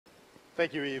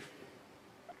Thank you, Eve.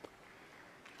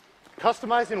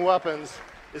 Customizing weapons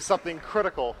is something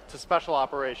critical to special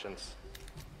operations.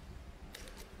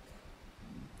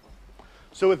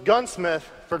 So with Gunsmith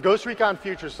for Ghost Recon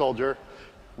Futur Soldier,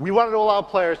 we wanted to allow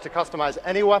players to customize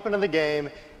any weapon in the game,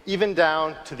 even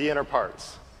down to the inner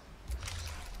parts.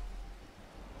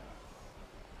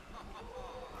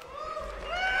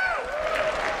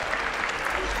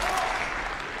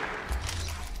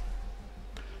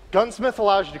 Gunsmith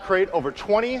allows you to create over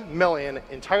 20 million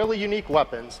entirely unique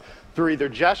weapons through either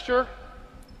gesture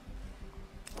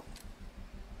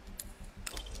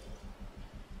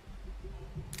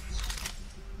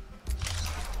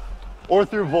or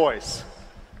through voice.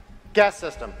 Gas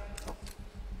system.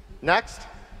 Next,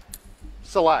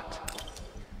 select.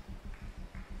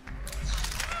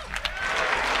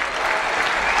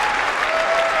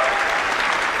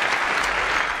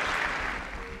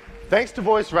 Thanks to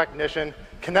voice recognition,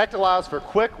 Kinect allows for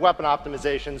quick weapon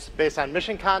optimizations based on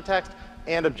mission context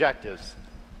and objectives.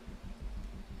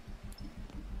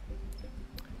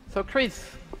 So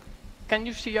Chris, can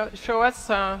you show us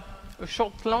a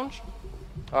short launch?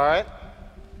 All right.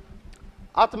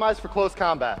 Optimize for close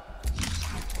combat.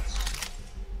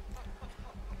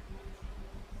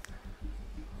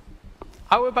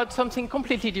 How about something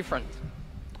completely different?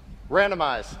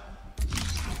 Randomize.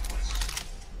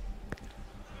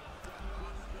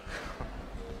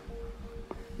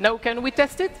 Now, can we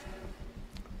test it?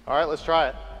 All right, let's try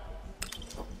it.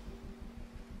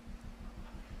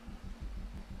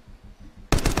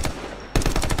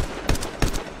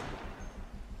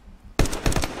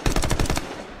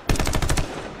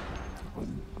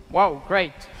 Wow,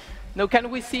 great. Now,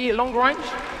 can we see long range?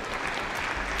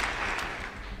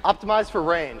 Optimize for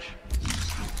range.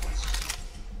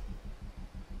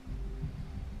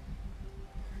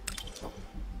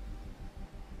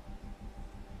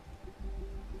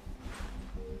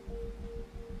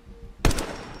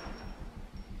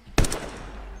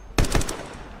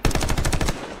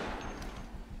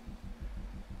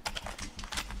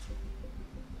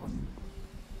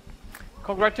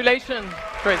 Congratulations,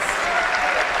 Chris.